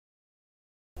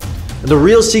And the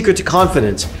real secret to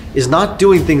confidence is not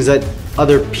doing things that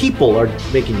other people are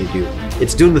making you do.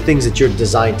 It's doing the things that you're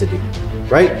designed to do,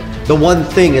 right? The one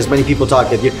thing, as many people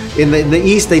talk, in the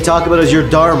East, they talk about it as your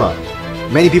dharma.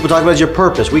 Many people talk about it as your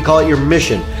purpose. We call it your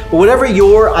mission. But whatever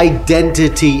your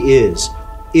identity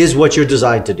is what you're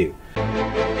designed to do.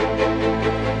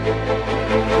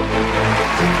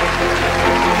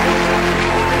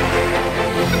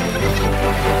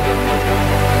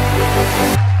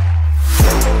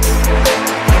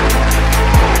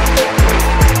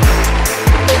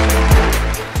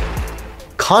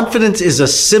 Confidence is a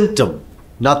symptom,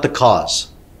 not the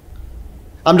cause.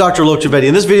 I'm Dr. Alok Trivedi.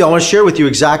 In this video, I want to share with you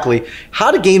exactly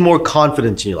how to gain more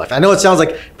confidence in your life. I know it sounds like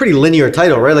a pretty linear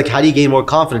title, right? Like, how do you gain more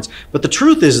confidence? But the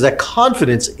truth is that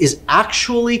confidence is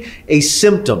actually a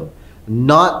symptom,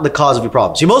 not the cause of your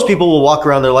problem. See, most people will walk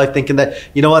around their life thinking that,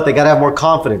 you know what, they got to have more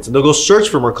confidence, and they'll go search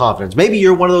for more confidence. Maybe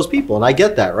you're one of those people, and I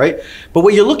get that, right? But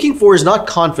what you're looking for is not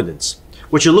confidence.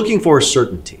 What you're looking for is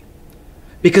certainty.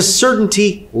 Because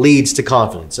certainty leads to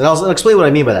confidence. And I'll explain what I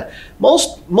mean by that.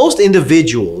 Most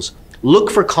individuals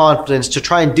look for confidence to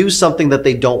try and do something that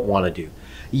they don't want to do.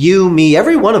 You, me,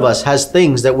 every one of us has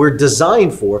things that we're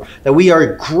designed for, that we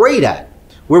are great at,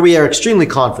 where we are extremely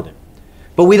confident.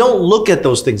 But we don't look at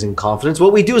those things in confidence.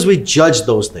 What we do is we judge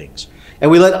those things.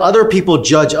 And we let other people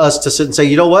judge us to sit and say,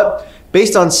 you know what?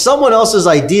 Based on someone else's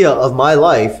idea of my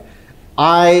life,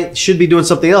 I should be doing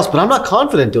something else, but I'm not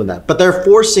confident doing that. But they're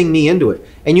forcing me into it.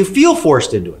 And you feel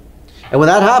forced into it. And when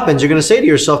that happens, you're going to say to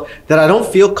yourself that I don't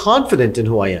feel confident in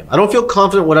who I am. I don't feel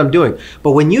confident in what I'm doing.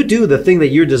 But when you do the thing that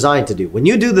you're designed to do, when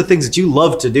you do the things that you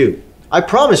love to do, I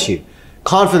promise you,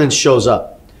 confidence shows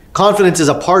up. Confidence is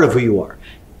a part of who you are.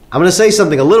 I'm going to say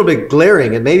something a little bit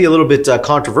glaring and maybe a little bit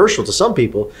controversial to some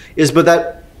people, but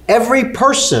that every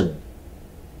person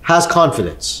has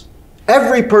confidence.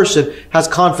 Every person has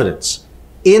confidence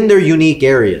in their unique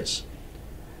areas.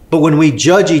 But when we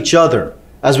judge each other,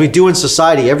 as we do in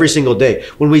society every single day,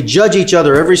 when we judge each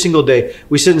other every single day,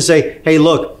 we sit and say, hey,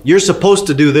 look, you're supposed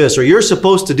to do this or you're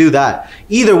supposed to do that.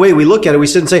 Either way we look at it, we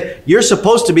sit and say, you're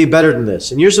supposed to be better than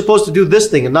this and you're supposed to do this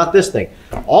thing and not this thing.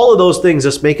 All of those things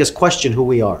just make us question who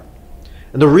we are.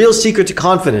 And the real secret to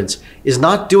confidence is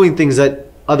not doing things that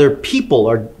other people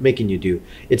are making you do.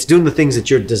 It's doing the things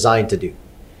that you're designed to do,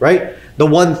 right? The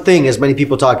one thing, as many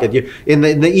people talk, in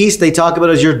the East, they talk about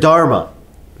it as your dharma.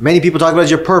 Many people talk about it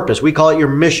as your purpose. We call it your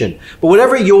mission. But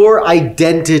whatever your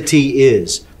identity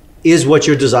is what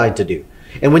you're designed to do.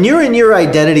 And when you're in your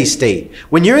identity state,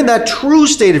 when you're in that true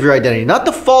state of your identity, not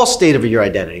the false state of your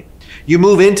identity, you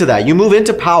move into that. You move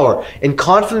into power, and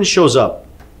confidence shows up.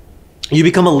 You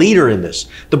become a leader in this.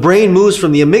 The brain moves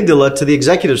from the amygdala to the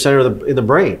executive center in the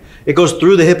brain. It goes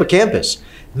through the hippocampus.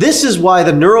 This is why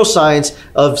the neuroscience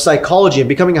of psychology and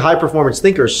becoming a high-performance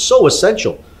thinker is so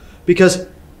essential. Because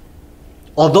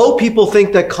although people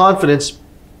think that confidence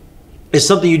is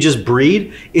something you just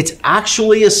breed, it's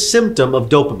actually a symptom of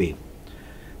dopamine.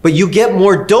 But you get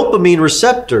more dopamine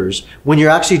receptors when you're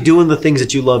actually doing the things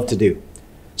that you love to do.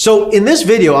 So in this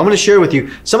video, I'm going to share with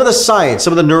you some of the science,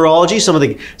 some of the neurology, some of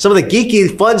the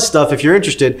geeky fun stuff, if you're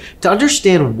interested, to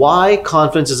understand why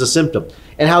confidence is a symptom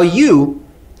and how you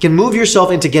can move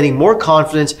yourself into getting more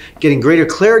confidence, getting greater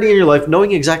clarity in your life,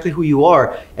 knowing exactly who you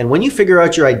are. And when you figure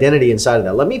out your identity inside of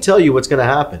that, let me tell you what's going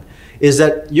to happen is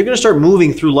that you're going to start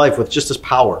moving through life with just this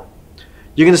power.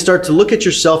 You're going to start to look at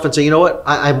yourself and say, you know what,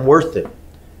 I'm worth it.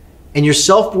 And your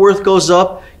self-worth goes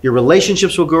up, your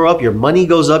relationships will grow up, your money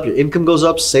goes up, your income goes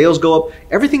up, sales go up,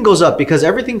 everything goes up because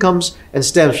everything comes and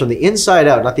stems from the inside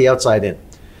out, not the outside in.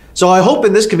 So I hope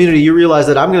in this community you realize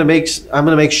that I'm going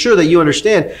to make sure that you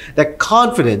understand that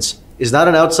confidence is not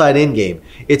an outside-in game.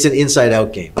 It's an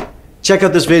inside-out game. Check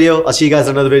out this video. I'll see you guys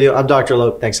in another video. I'm Dr.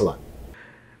 Alok. Thanks a lot.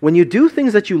 When you do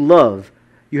things that you love,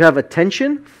 you have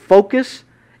attention, focus,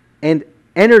 and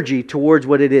energy towards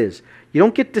what it is. You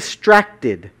don't get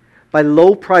distracted by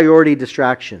low-priority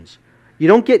distractions. You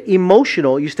don't get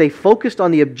emotional. You stay focused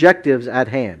on the objectives at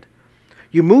hand.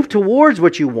 You move towards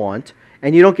what you want,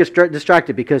 and you don't get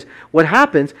distracted because what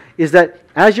happens is that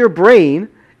as your brain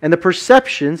and the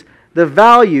perceptions, the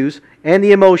values, and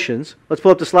the emotions, let's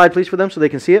pull up the slide please for them so they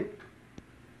can see it.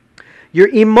 Your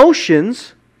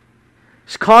emotions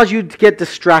cause you to get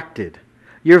distracted.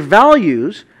 Your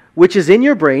values, which is in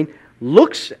your brain,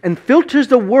 looks and filters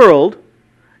the world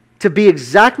to be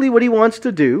exactly what he wants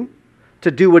to do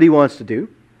what he wants to do,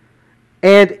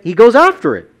 and he goes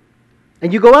after it.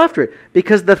 And you go after it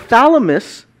because the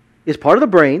thalamus is part of the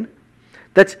brain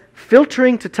that's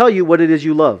filtering to tell you what it is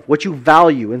you love, what you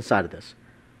value inside of this.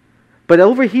 But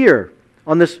over here,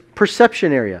 on this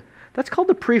perception area, that's called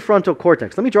the prefrontal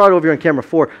cortex. Let me draw it over here on camera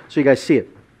 4 so you guys see it.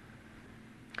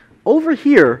 over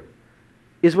here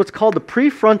is what's called the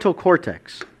prefrontal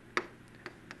cortex.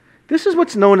 This is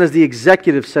what's known as the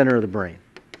executive center of the brain.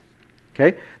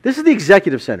 Okay? This is the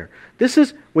executive center. This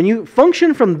is when you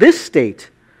function from this state,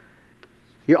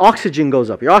 your oxygen goes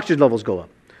up, your oxygen levels go up,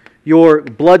 your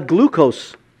blood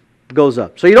glucose goes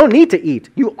up. So you don't need to eat.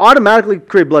 You automatically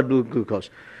create blood glucose.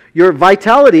 Your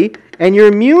vitality and your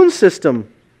immune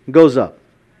system goes up.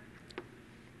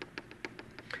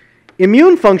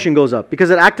 Immune function goes up because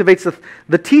it activates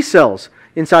the T cells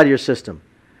inside of your system.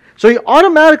 So you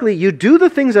automatically, you do the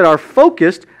things that are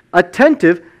focused,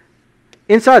 attentive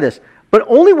inside this. But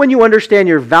only when you understand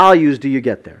your values do you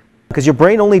get there. Because your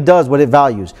brain only does what it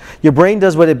values. Your brain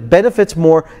does what it benefits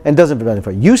more and doesn't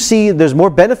benefit. You see there's more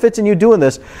benefits in you doing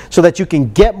this so that you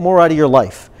can get more out of your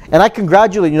life. And I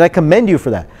congratulate you and I commend you for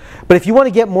that. But if you want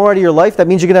to get more out of your life, that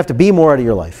means you're going to have to be more out of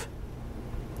your life.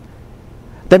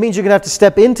 That means you're going to have to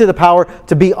step into the power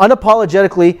to be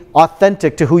unapologetically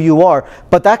authentic to who you are.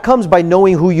 But that comes by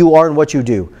knowing who you are and what you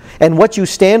do. And what you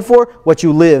stand for, what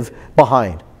you live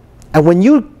behind. And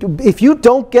if you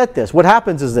don't get this, what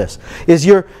happens is this, is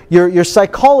your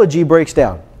psychology breaks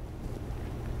down.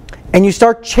 And you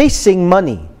start chasing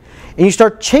money. And you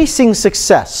start chasing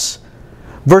success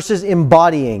versus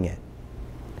embodying it.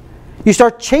 You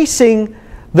start chasing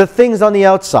the things on the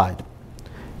outside.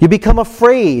 You become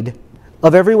afraid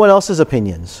of everyone else's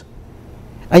opinions.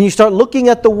 And you start looking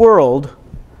at the world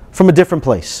from a different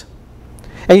place.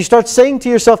 And you start saying to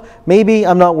yourself, maybe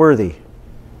I'm not worthy.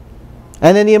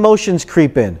 And then the emotions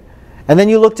creep in. And then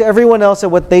you look to everyone else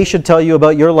at what they should tell you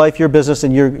about your life, your business,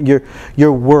 and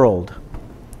your world.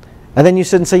 And then you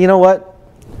sit and say, you know what?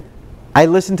 I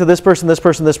listen to this person, this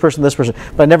person, this person, this person,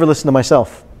 but I never listen to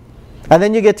myself. And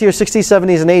then you get to your 60s,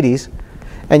 70s, and 80s,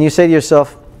 and you say to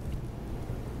yourself,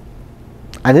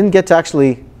 I didn't get to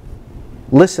actually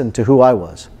listen to who I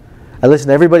was. I listened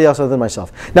to everybody else other than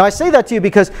myself. Now I say that to you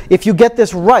because if you get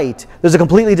this right, there's a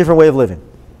completely different way of living.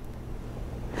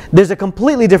 There's a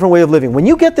completely different way of living. When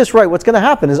you get this right, what's going to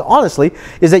happen is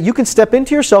that you can step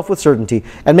into yourself with certainty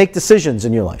and make decisions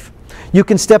in your life. You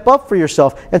can step up for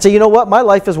yourself and say, you know what, my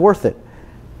life is worth it.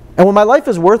 And when my life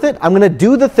is worth it, I'm going to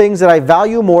do the things that I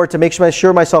value more to make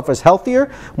sure myself is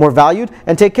healthier, more valued,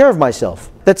 and take care of myself.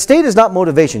 That state is not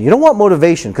motivation. You don't want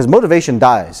motivation because motivation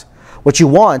dies. What you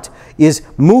want is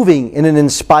moving in an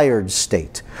inspired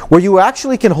state where you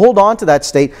actually can hold on to that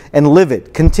state and live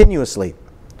it continuously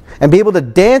and be able to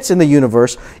dance in the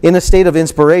universe in a state of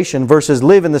inspiration versus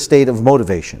live in the state of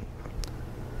motivation.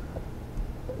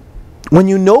 When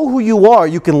you know who you are,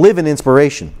 you can live in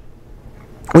inspiration.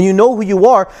 When you know who you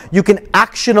are, you can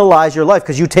actionalize your life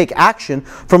because you take action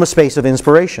from a space of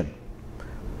inspiration.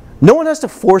 No one has to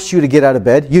force you to get out of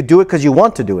bed. You do it because you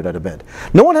want to do it out of bed.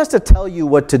 No one has to tell you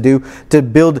what to do to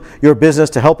build your business,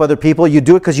 to help other people. You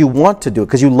do it because you want to do it,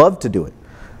 because you love to do it.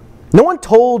 No one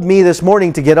told me this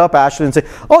morning to get up, Ashley, and say,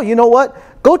 oh, you know what?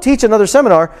 Go teach another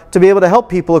seminar to be able to help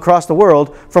people across the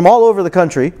world from all over the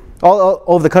country, all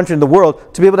over the country and the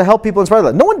world, to be able to help people inspire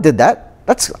them. No one did that.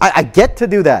 I get to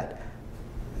do that.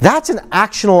 That's an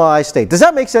actionalized state. Does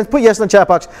that make sense? Put yes in the chat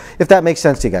box if that makes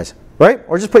sense to you guys. Right?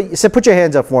 Or just put your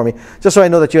hands up for me, just so I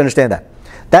know that you understand that.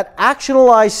 That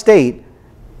actionalized state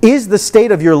is the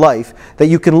state of your life that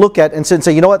you can look at and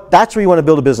say, you know what? That's where you want to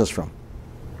build a business from.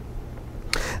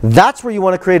 That's where you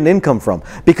want to create an income from.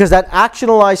 Because that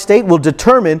actionalized state will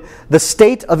determine the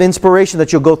state of inspiration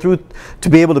that you'll go through to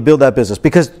be able to build that business.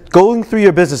 Because going through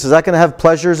your business, is that going to have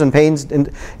pleasures and pains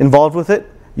involved with it?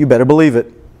 You better believe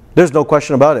it. There's no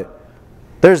question about it.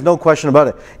 There's no question about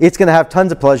it. It's going to have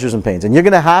tons of pleasures and pains. And you're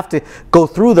going to have to go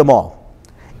through them all.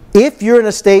 If you're in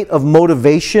a state of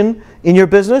motivation in your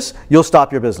business, you'll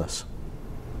stop your business.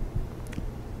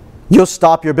 You'll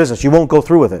stop your business. You won't go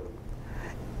through with it.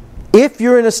 If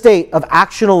you're in a state of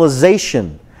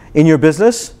actionalization in your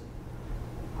business,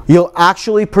 you'll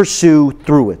actually pursue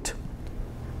through it.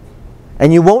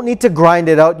 And you won't need to grind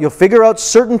it out. You'll figure out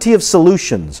certainty of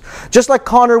solutions. Just like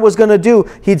Connor was going to do,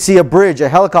 he'd see a bridge, a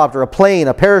helicopter, a plane,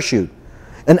 a parachute.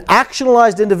 An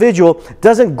actionalized individual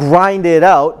doesn't grind it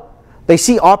out. They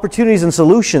see opportunities and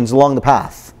solutions along the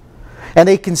path. And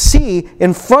they can see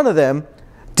in front of them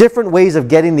different ways of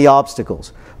getting the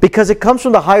obstacles. Because it comes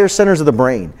from the higher centers of the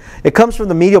brain. It comes from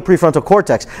the medial prefrontal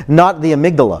cortex, not the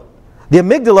amygdala. The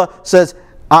amygdala says,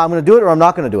 I'm going to do it or I'm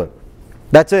not going to do it.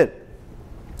 That's it.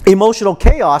 Emotional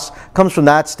chaos comes from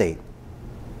that state.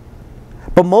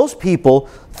 But most people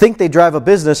think they drive a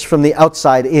business from the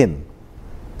outside in.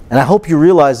 And I hope you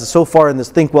realize that so far in this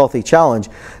Think Wealthy Challenge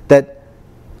that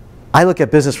I look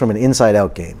at business from an inside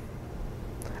out game.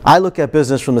 I look at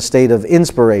business from the state of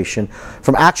inspiration,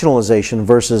 from actionalization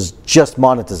versus just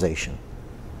monetization.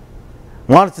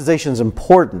 Monetization is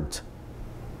important,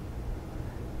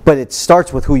 but it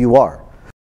starts with who you are.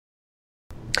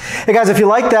 Hey guys, if you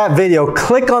like that video,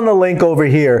 click on the link over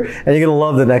here and you're going to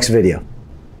love the next video.